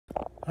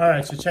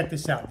Alright, so check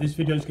this out. This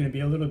video is going to be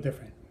a little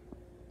different.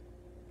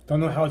 Don't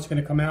know how it's going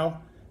to come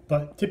out,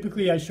 but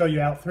typically I show you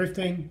out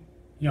thrifting,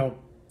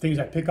 things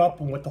I pick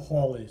up and what the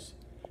haul is.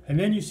 And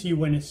then you see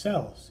when it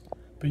sells,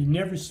 but you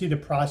never see the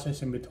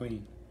process in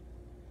between.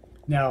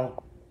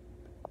 Now,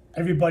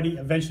 everybody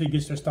eventually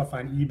gets their stuff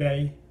on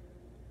eBay,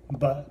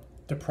 but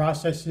the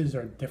processes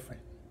are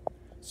different.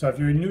 So if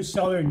you're a new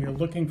seller and you're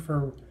looking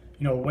for,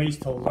 ways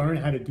to learn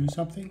how to do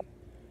something,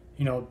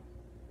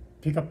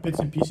 pick up bits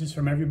and pieces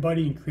from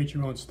everybody and create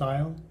your own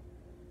style.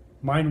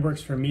 Mine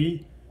works for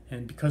me,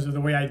 and because of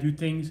the way I do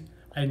things,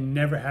 I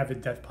never have a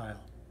death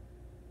pile.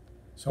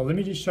 So let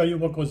me just show you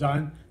what goes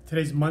on.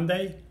 Today's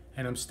Monday,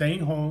 and I'm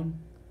staying home.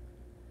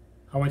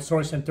 I went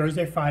sourcing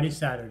Thursday, Friday,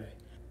 Saturday.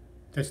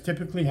 That's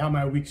typically how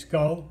my weeks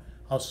go.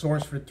 I'll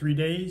source for 3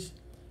 days,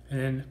 and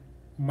then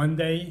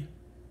Monday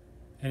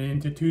and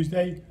into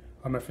Tuesday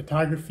are my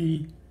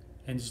photography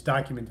and just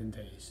documenting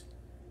days.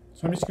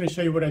 So I'm just going to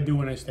show you what I do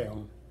when I stay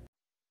home.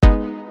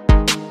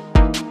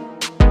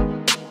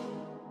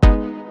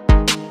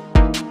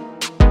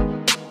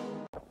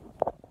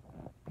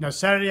 Now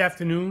Saturday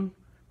afternoon,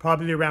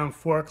 probably around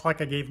 4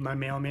 o'clock, I gave my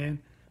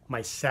mailman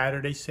my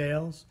Saturday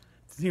sales.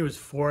 I think it was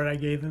 4 that I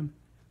gave him.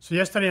 So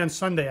yesterday on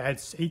Sunday, I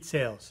had 8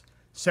 sales.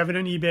 7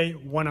 on eBay,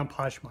 1 on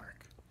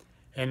Poshmark.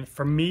 And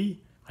for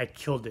me, I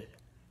killed it.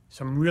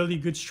 Some really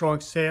good, strong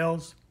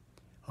sales.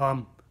 It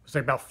was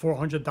like about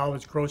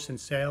 $400 gross in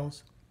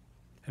sales.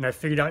 And I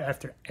figured out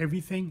after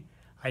everything,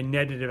 I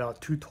netted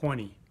about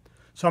 $220.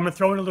 So I'm going to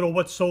throw in a little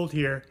what sold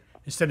here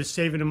instead of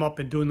saving them up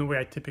and doing the way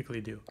I typically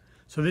do.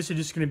 So this is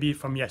just going to be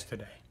from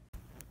yesterday.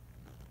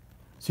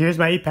 So here's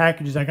my 8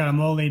 packages. I got them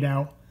all laid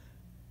out.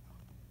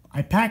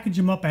 I package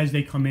them up as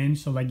they come in.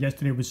 So like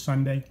yesterday was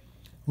Sunday.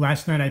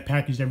 Last night I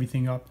packaged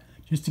everything up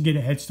just to get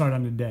a head start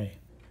on the day.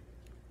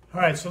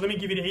 All right, so let me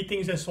give you the 8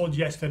 things I sold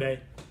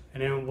yesterday,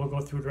 and then we'll go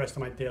through the rest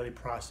of my daily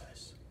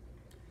process.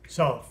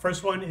 So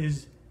first one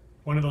is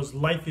one of those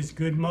Life is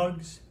Good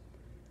mugs.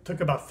 Took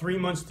about 3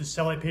 months to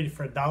sell. I paid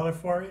for $1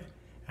 for it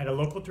at a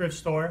local thrift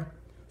store.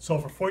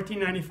 Sold for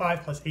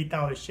 $14.95 plus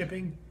 $8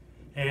 shipping,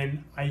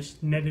 and I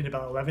netted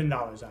about $11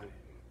 on it. All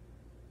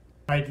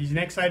right, this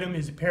next item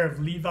is a pair of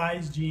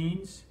Levi's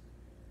jeans.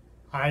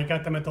 I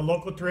got them at the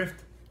local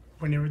thrift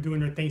when they were doing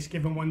their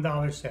Thanksgiving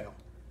 $1 sale,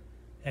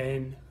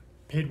 and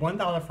paid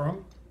 $1 for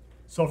them.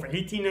 Sold for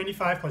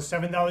 $18.95 plus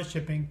 $7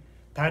 shipping,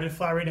 padded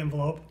flat rate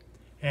envelope,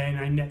 and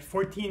I net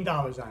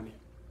 $14 on it.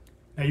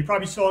 Now you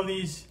probably saw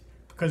these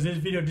because this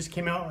video just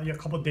came out a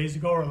couple days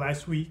ago or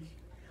last week,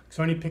 because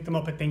I only picked them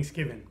up at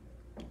Thanksgiving.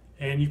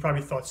 And you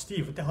probably thought,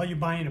 Steve, what the hell are you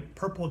buying a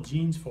purple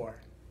jeans for?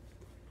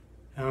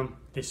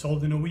 They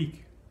sold in a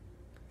week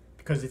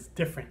because it's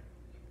different.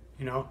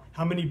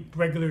 How many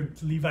regular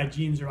Levi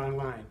jeans are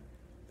online?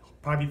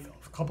 Probably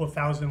a couple of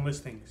thousand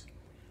listings.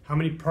 How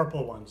many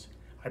purple ones?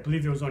 I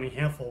believe there was only a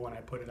handful when I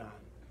put it on.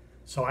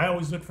 So I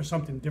always look for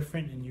something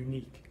different and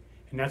unique,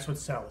 and that's what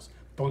sells.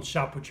 Don't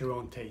shop with your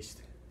own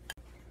taste. All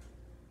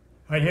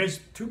right, here's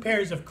 2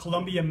 pairs of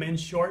Columbia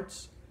men's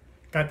shorts.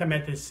 Got them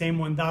at the same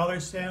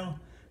 $1 sale.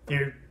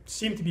 They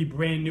seemed to be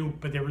brand new,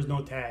 but there was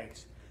no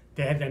tags.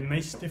 They had that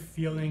nice stiff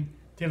feeling.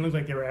 Didn't look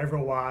like they were ever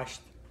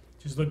washed.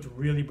 Just looked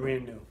really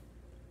brand new.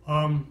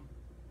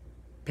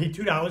 Paid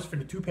 $2 for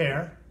the 2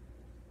 pair.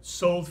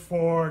 Sold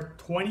for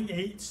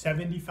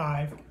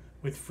 $28.75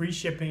 with free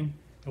shipping.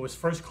 It was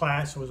first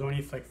class, so it was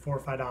only like $4 or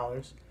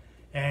 $5.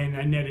 And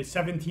I netted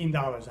 $17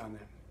 on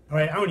them. All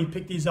right, I only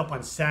picked these up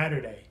on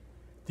Saturday.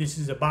 This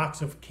is a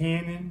box of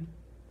Canon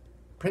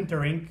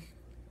printer ink.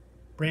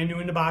 Brand new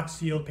in the box,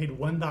 sealed, paid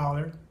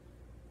 $1,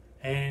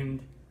 and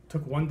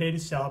took 1 day to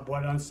sell.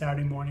 Bought it on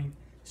Saturday morning,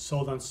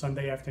 sold on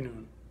Sunday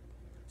afternoon.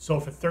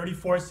 Sold for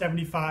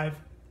 $34.75,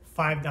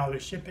 $5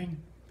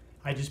 shipping.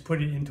 I just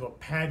put it into a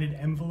padded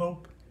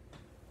envelope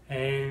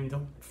and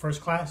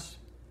first class,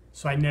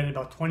 so I netted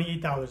about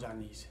 $28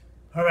 on these.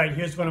 All right,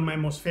 here's one of my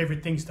most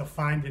favorite things to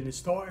find in the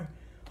store.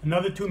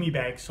 Another Toomey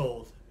bag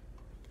sold.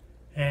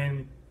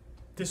 And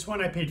this one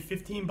I paid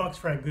 15 bucks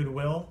for at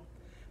Goodwill.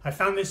 I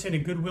found this in a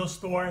Goodwill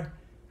store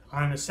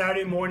on a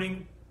Saturday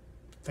morning,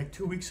 like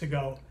 2 weeks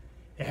ago.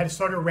 It had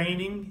started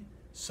raining,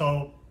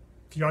 so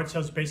the yard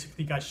sales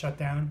basically got shut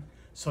down.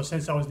 So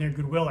since I was near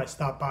Goodwill, I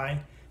stopped by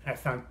and I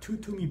found 2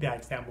 Toomey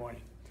bags that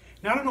morning.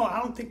 Now I don't know, I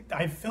don't think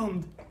I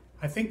filmed,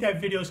 I think that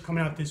video is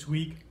coming out this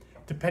week.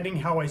 Depending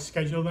how I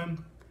schedule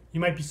them, you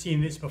might be seeing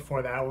this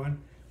before that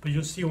one, but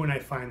you'll see when I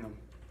find them.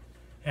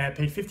 And I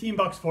paid 15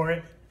 bucks for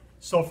it,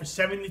 sold for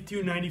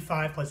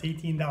 $72.95 plus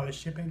 $18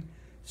 shipping,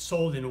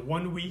 sold in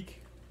 1 week.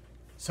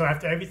 So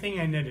after everything,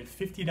 I netted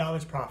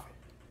 $50 profit.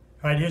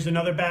 All right, here's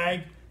another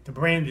bag. The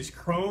brand is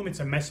Chrome. It's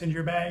a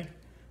messenger bag.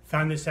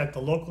 Found this at the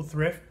local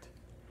thrift,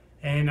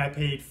 and I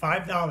paid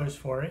 $5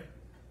 for it.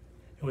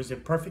 It was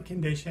in perfect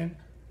condition.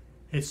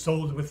 It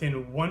sold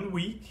within 1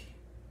 week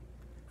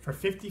for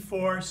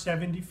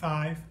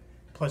 $54.75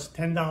 plus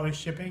 $10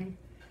 shipping,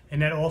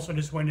 and that also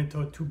just went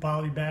into 2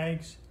 poly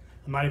bags.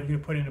 I'm not even going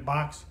to put it in a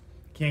box.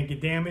 Can't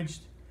get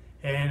damaged,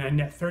 and I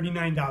net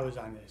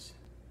 $39 on this.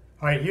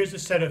 All right, here's a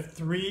set of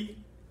 3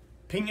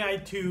 Ping eye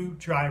 2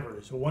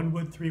 drivers, 1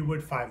 wood, 3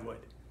 wood, 5 wood.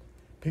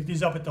 Pick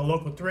these up at the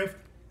local thrift.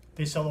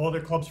 They sell all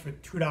their clubs for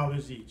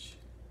 $2 each.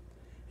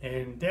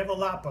 And they have a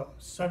lot, but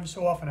every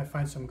so often I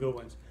find some good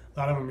ones. A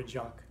lot of them are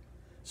junk.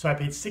 So I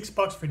paid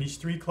 $6 for these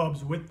 3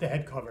 clubs with the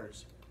head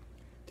covers.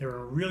 They're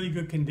in really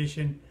good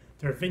condition.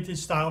 They're vintage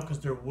style because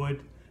they're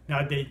wood.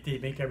 Now they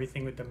make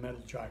everything with the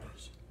metal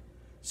drivers.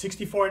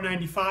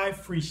 $64.95,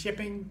 free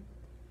shipping.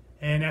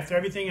 And after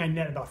everything, I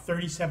net about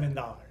 $37.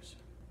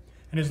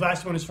 And this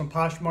last one is from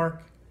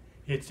Poshmark.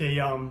 It's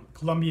a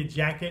Columbia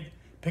jacket.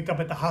 Picked up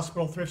at the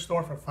hospital thrift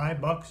store for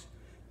 $5.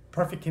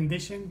 Perfect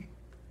condition.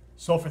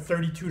 Sold for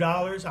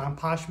 $32 on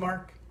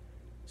Poshmark.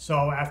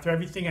 So after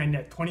everything, I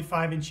net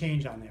 25 and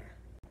change on there.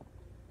 All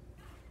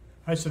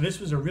right, so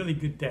this was a really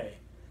good day.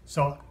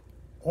 So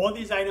all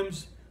these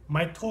items,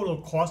 my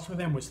total cost for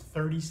them was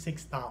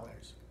 $36.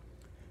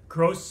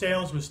 Gross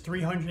sales was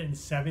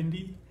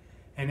 $370,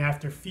 and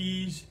after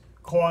fees,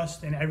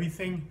 cost, and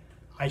everything,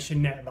 I should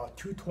net about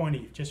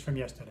 $220 just from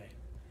yesterday.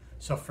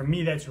 So for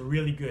me, that's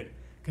really good,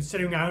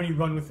 considering I only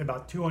run with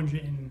about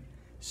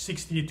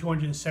 260 to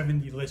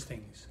 270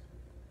 listings.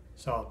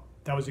 So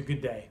that was a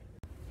good day.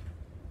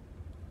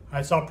 All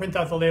right, so I'll print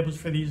out the labels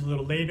for these a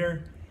little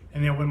later,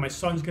 and then when my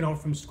sons get home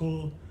from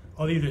school,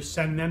 I'll either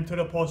send them to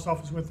the post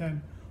office with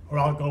them, or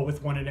I'll go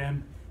with one of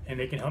them, and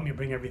they can help me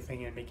bring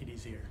everything in and make it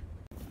easier.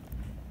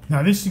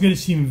 Now this is going to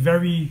seem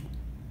very,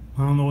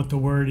 I don't know what the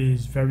word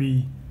is,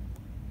 very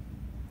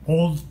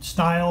old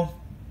style,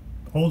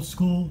 old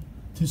school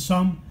to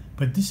some,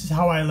 but this is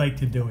how I like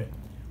to do it.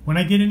 When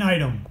I get an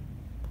item,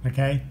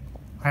 okay,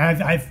 I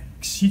have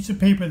sheets of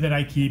paper that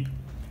I keep,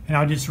 and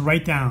I'll just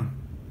write down,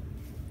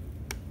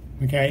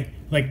 okay,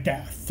 like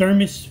that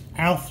Thermos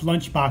Alf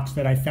lunchbox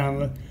that I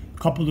found a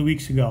couple of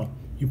weeks ago.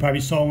 You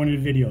probably saw one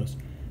of the videos.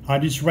 I'll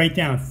just write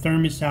down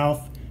Thermos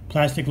Alf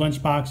plastic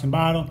lunchbox and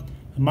bottle,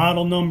 the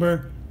model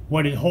number,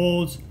 what it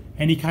holds,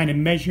 any kind of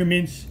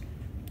measurements,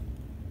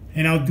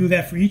 and I'll do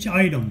that for each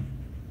item,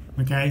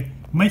 okay?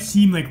 It might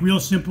seem like real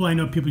simple. I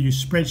know people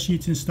use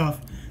spreadsheets and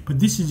stuff, but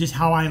this is just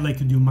how I like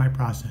to do my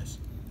process.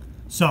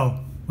 So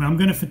when I'm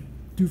gonna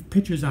do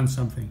pictures on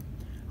something,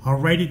 I'll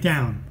write it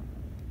down,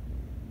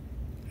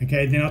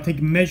 okay? Then I'll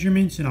take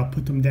measurements and I'll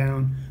put them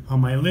down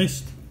on my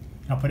list.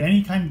 I'll put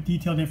any kind of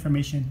detailed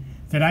information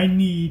that I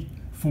need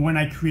for when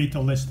I create the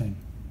listing.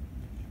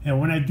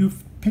 And when I do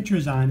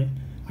pictures on it,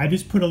 I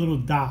just put a little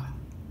dot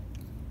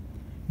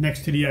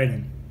next to the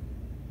item.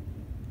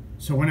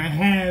 So when I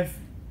have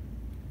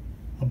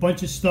a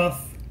bunch of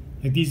stuff,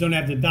 like these don't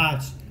have the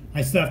dots,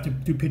 I still have to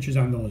do pictures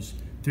on those.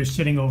 They're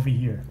sitting over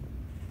here.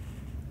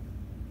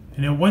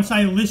 And then once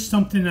I list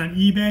something on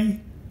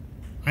eBay,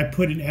 I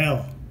put an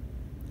L.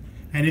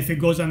 And if it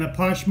goes on the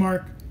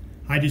Poshmark,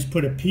 I just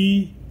put a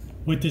P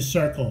with the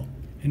circle.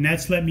 And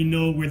that's let me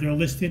know where they're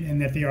listed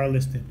and that they are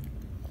listed.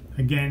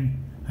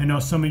 Again, I know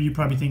some of you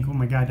probably think, oh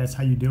my God, that's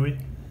how you do it.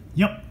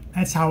 Yep,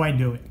 that's how I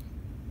do it.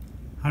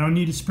 I don't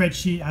need a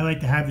spreadsheet. I like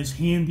to have this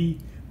handy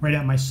right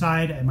at my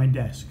side at my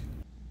desk.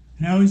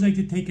 And I always like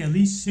to take at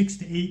least 6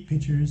 to 8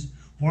 pictures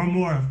or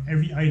more of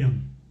every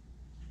item.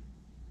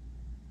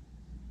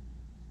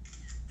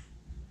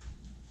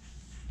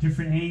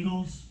 Different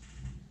angles.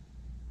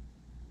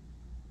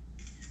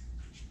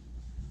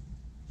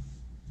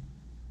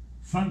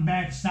 Front,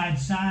 back, side,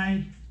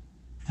 side,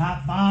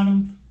 top,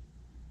 bottom.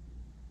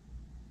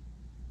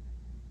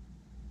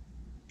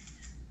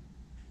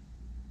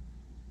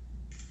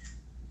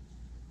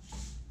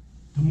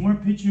 The more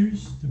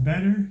pictures, the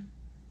better,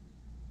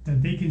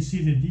 that they can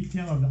see the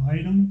detail of the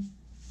item,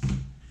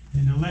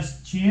 and the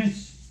less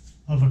chance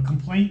of a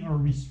complaint or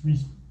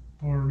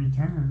a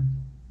return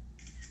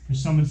for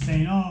someone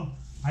saying, oh,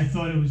 I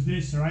thought it was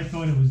this or I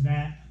thought it was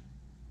that.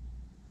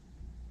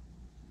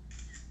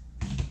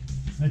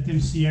 Let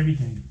them see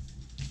everything.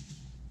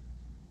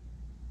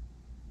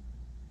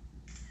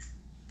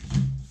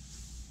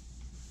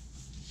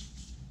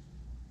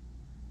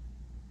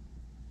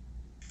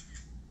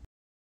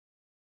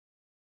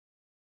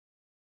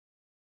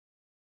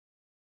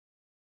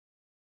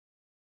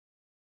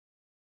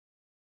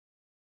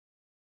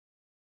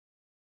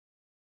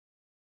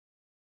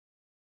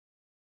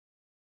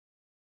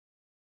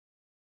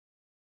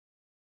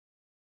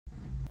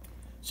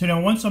 So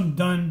now once I'm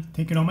done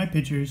taking all my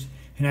pictures,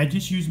 and I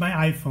just use my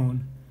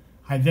iPhone,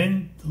 I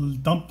then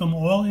dump them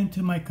all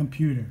into my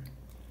computer.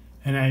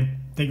 And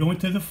they go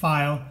into the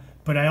file,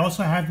 but I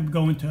also have them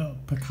go into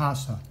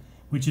Picasa,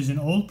 which is an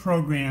old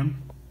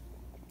program,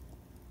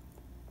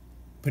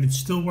 but it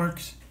still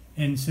works.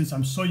 And since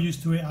I'm so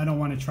used to it, I don't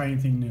want to try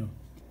anything new.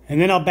 And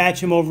then I'll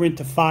batch them over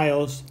into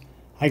files.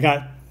 I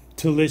got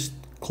to list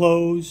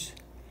clothes,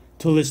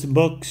 to list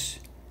books,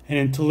 and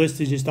then to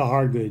list is just the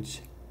hard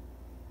goods.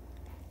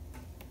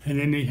 And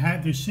then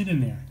they're sitting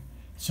there.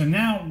 So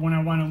now when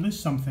I want to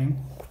list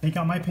something, take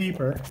out my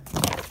paper,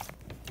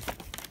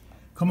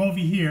 come over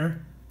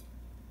here,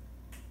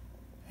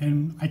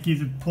 and I can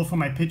either pull from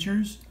my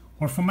pictures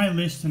or from my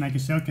list, and I can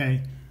say,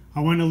 okay, I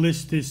want to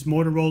list this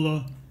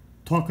Motorola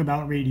Talk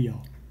About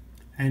radio.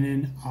 And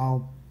then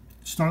I'll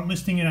start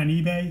listing it on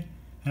eBay,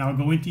 and I'll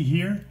go into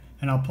here,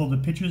 and I'll pull the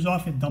pictures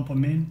off it, dump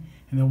them in,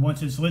 and then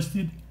once it's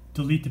listed,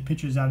 delete the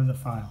pictures out of the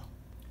file.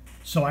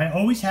 So I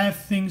always have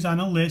things on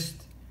a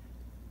list,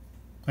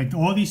 like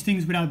all these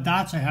things without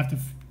dots I have to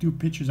do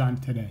pictures on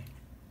today.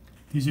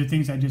 These are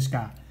things I just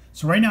got.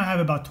 So right now I have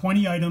about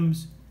 20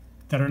 items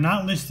that are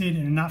not listed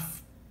and are not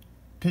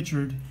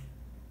pictured,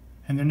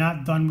 and they're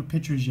not done with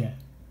pictures yet.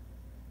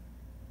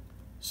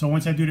 So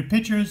once I do the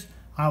pictures,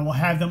 I will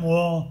have them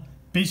all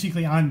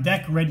basically on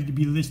deck ready to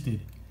be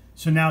listed.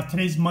 So now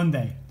today's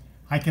Monday.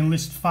 I can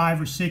list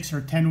 5 or 6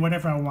 or 10,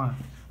 whatever I want.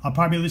 I'll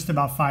probably list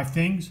about 5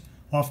 things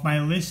off my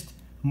list,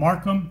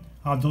 mark them,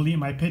 I'll delete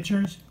my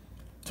pictures.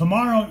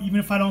 Tomorrow, even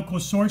if I don't go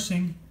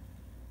sourcing,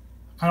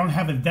 I don't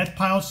have a debt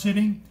pile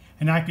sitting,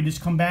 and I can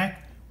just come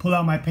back, pull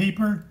out my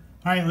paper.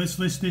 All right, let's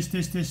list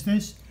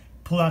this.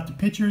 Pull out the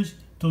pictures,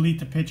 delete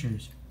the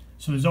pictures.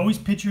 So there's always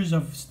pictures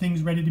of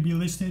things ready to be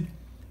listed,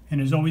 and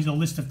there's always a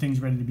list of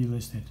things ready to be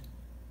listed.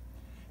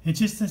 It's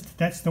just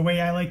that's the way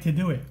I like to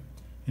do it.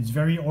 It's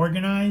very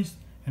organized,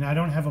 and I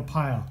don't have a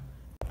pile.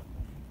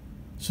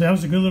 So that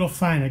was a good little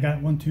find. I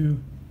got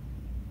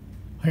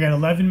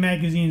 11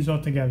 magazines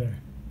altogether.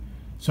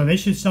 So they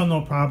should sell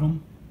no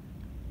problem.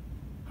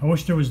 I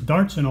wish there was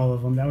darts in all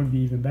of them. That would be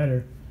even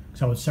better,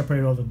 because I would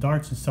separate all the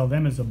darts and sell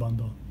them as a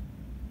bundle.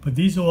 But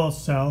these will all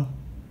sell,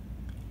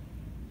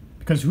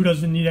 because who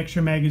doesn't need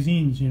extra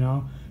magazines, you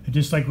know?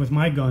 Just like with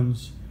my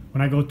guns,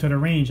 when I go to the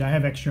range, I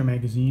have extra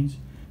magazines,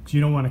 because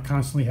you don't want to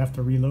constantly have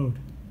to reload.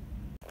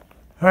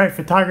 All right,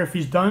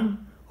 photography's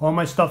done. All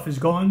my stuff is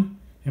gone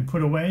and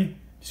put away.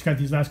 Just got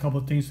these last couple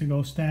of things to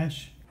go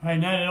stash. All right,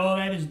 now that all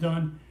that is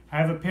done, I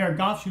have a pair of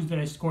golf shoes that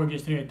I scored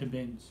yesterday at the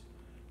bins.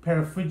 Pair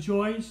of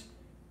FootJoys.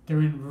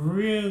 They're in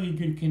really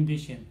good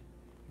condition.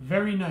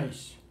 Very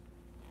nice.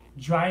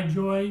 Dry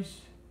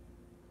Joys.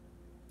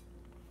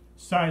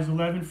 Size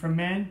 11 for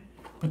men.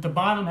 But the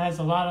bottom has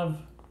a lot of,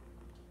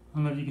 I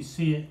don't know if you can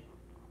see it.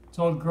 It's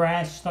all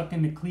grass stuck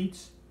in the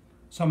cleats.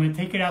 So I'm going to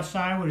take it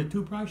outside with a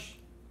toothbrush,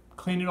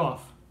 clean it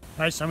off.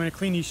 All right, so I'm going to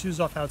clean these shoes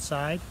off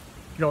outside,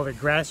 get all the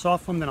grass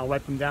off them, then I'll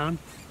wipe them down,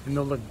 and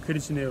they'll look good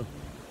as new.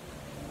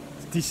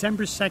 It's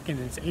December 2nd, and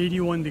it's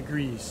 81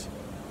 degrees.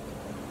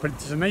 But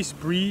it's a nice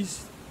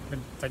breeze, but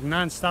it's like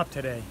non-stop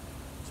today,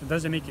 so it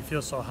doesn't make you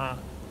feel so hot.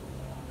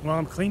 While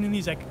I'm cleaning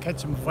these, I can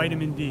catch some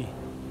vitamin D.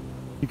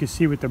 You can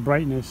see with the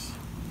brightness,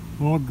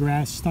 all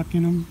grass stuck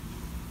in them.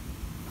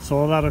 So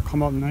all that'll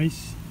come up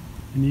nice,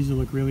 and these will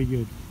look really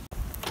good.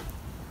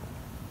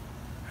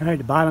 All right,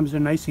 the bottoms are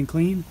nice and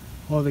clean.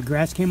 All the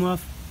grass came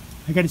off.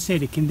 I gotta say,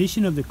 the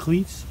condition of the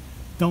cleats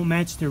don't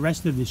match the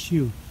rest of the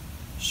shoe.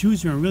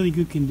 Shoes are in really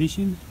good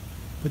condition,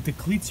 but the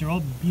cleats are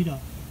all beat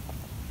up.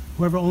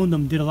 Whoever owned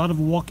them did a lot of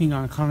walking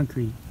on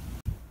concrete.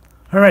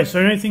 All right, so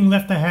the only thing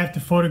left I have to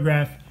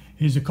photograph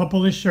is a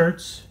couple of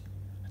shirts.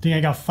 I think I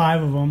got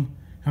 5 of them.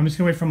 I'm just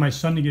gonna wait for my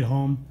son to get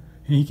home,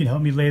 and he can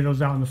help me lay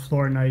those out on the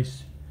floor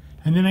nice.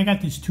 And then I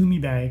got this Toomey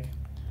bag,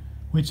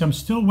 which I'm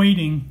still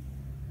waiting.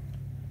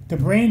 The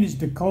brand is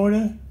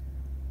Dakota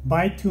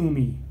by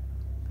Toomey.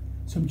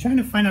 So I'm trying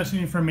to find out some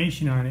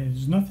information on it.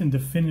 There's nothing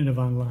definitive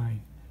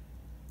online.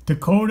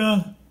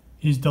 Dakota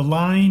is the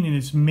line, and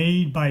it's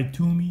made by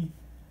Toomey.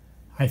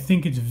 I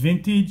think it's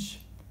vintage.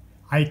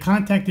 I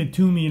contacted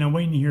Toomey, and I'm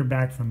waiting to hear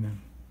back from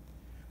them,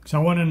 because I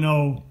want to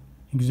know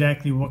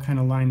exactly what kind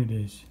of line it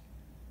is.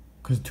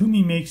 Because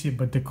Toomey makes it,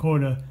 but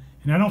Dakota,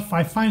 and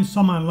I find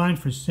some online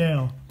for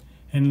sale,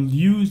 and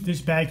used,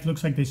 this bag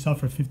looks like they sell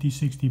for 50,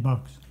 60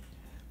 bucks.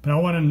 But I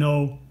want to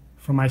know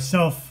for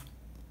myself,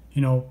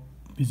 you know,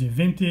 is it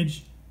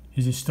vintage?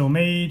 Is it still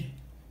made?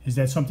 Is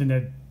that something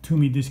that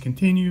Toomey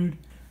discontinued?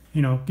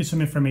 You know, get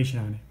some information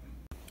on it.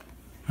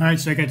 All right,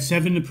 so I got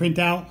 7 to print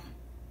out.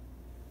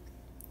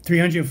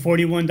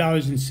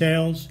 $341 in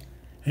sales.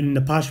 And then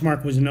the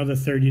Poshmark was another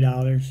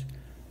 $30.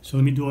 So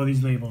let me do all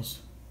these labels.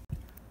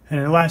 And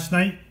then last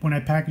night, when I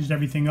packaged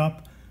everything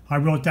up, I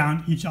wrote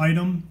down each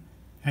item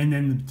and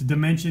then the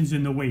dimensions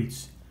and the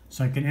weights.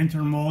 So I can enter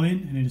them all in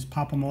and then just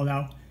pop them all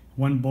out,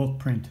 one bulk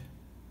print.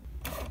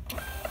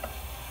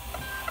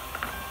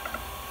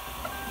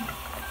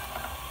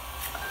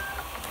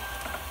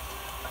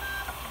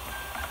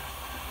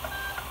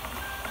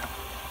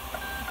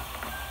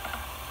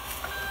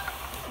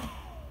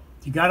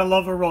 You gotta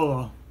love a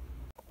roller.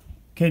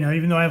 Okay, now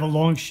even though I have a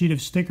long sheet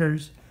of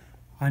stickers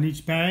on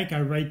each bag,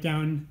 I write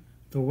down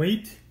the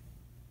weight,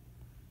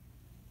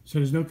 so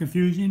there's no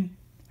confusion,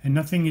 and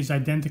nothing is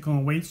identical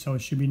in weight, so it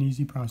should be an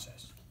easy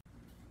process.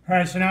 All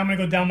right, so now I'm gonna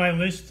go down my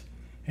list,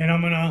 and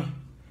I'm gonna,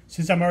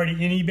 since I'm already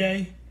in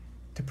eBay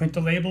to print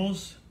the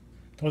labels,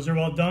 those are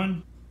all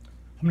done.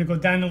 I'm gonna go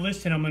down the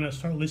list, and I'm gonna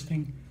start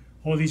listing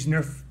all these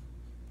Nerf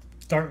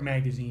dart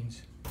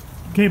magazines.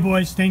 Okay,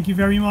 boys, thank you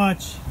very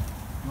much.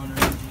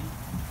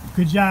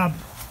 Good job.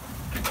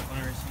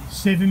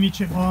 Saving me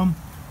trip home.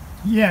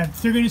 Yeah,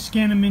 if they're gonna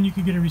scan them in, you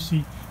can get a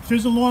receipt. If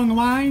there's a long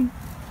line,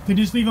 then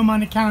just leave them on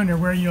the counter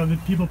where, you know, the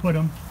people put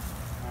them.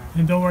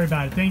 And don't worry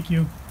about it. Thank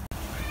you.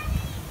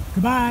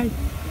 Goodbye.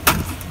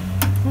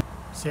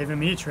 Saving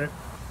me a trip.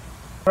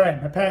 All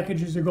right, my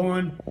packages are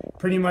going.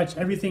 Pretty much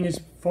everything is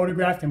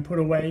photographed and put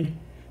away.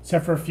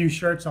 except for a few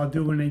shirts I'll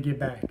do when they get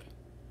back.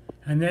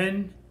 And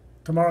then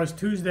tomorrow's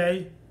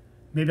Tuesday.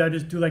 Maybe I'll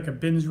just do like a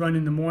bins run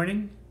in the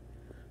morning,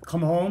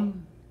 come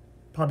home,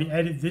 probably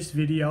edit this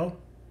video,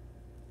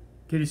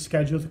 get it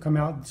scheduled to come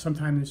out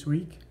sometime this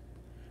week.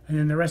 And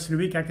then the rest of the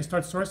week I can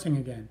start sourcing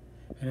again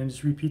and then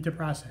just repeat the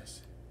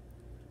process.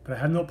 But I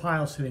have no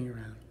pile sitting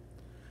around.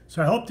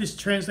 So I hope this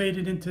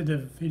translated into the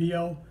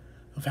video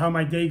of how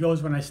my day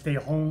goes when I stay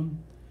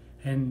home,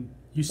 and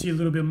you see a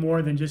little bit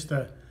more than just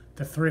the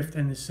thrift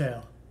and the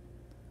sale.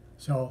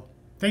 So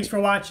thanks for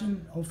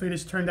watching. Hopefully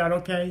this turned out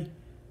okay,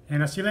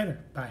 and I'll see you later.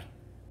 Bye.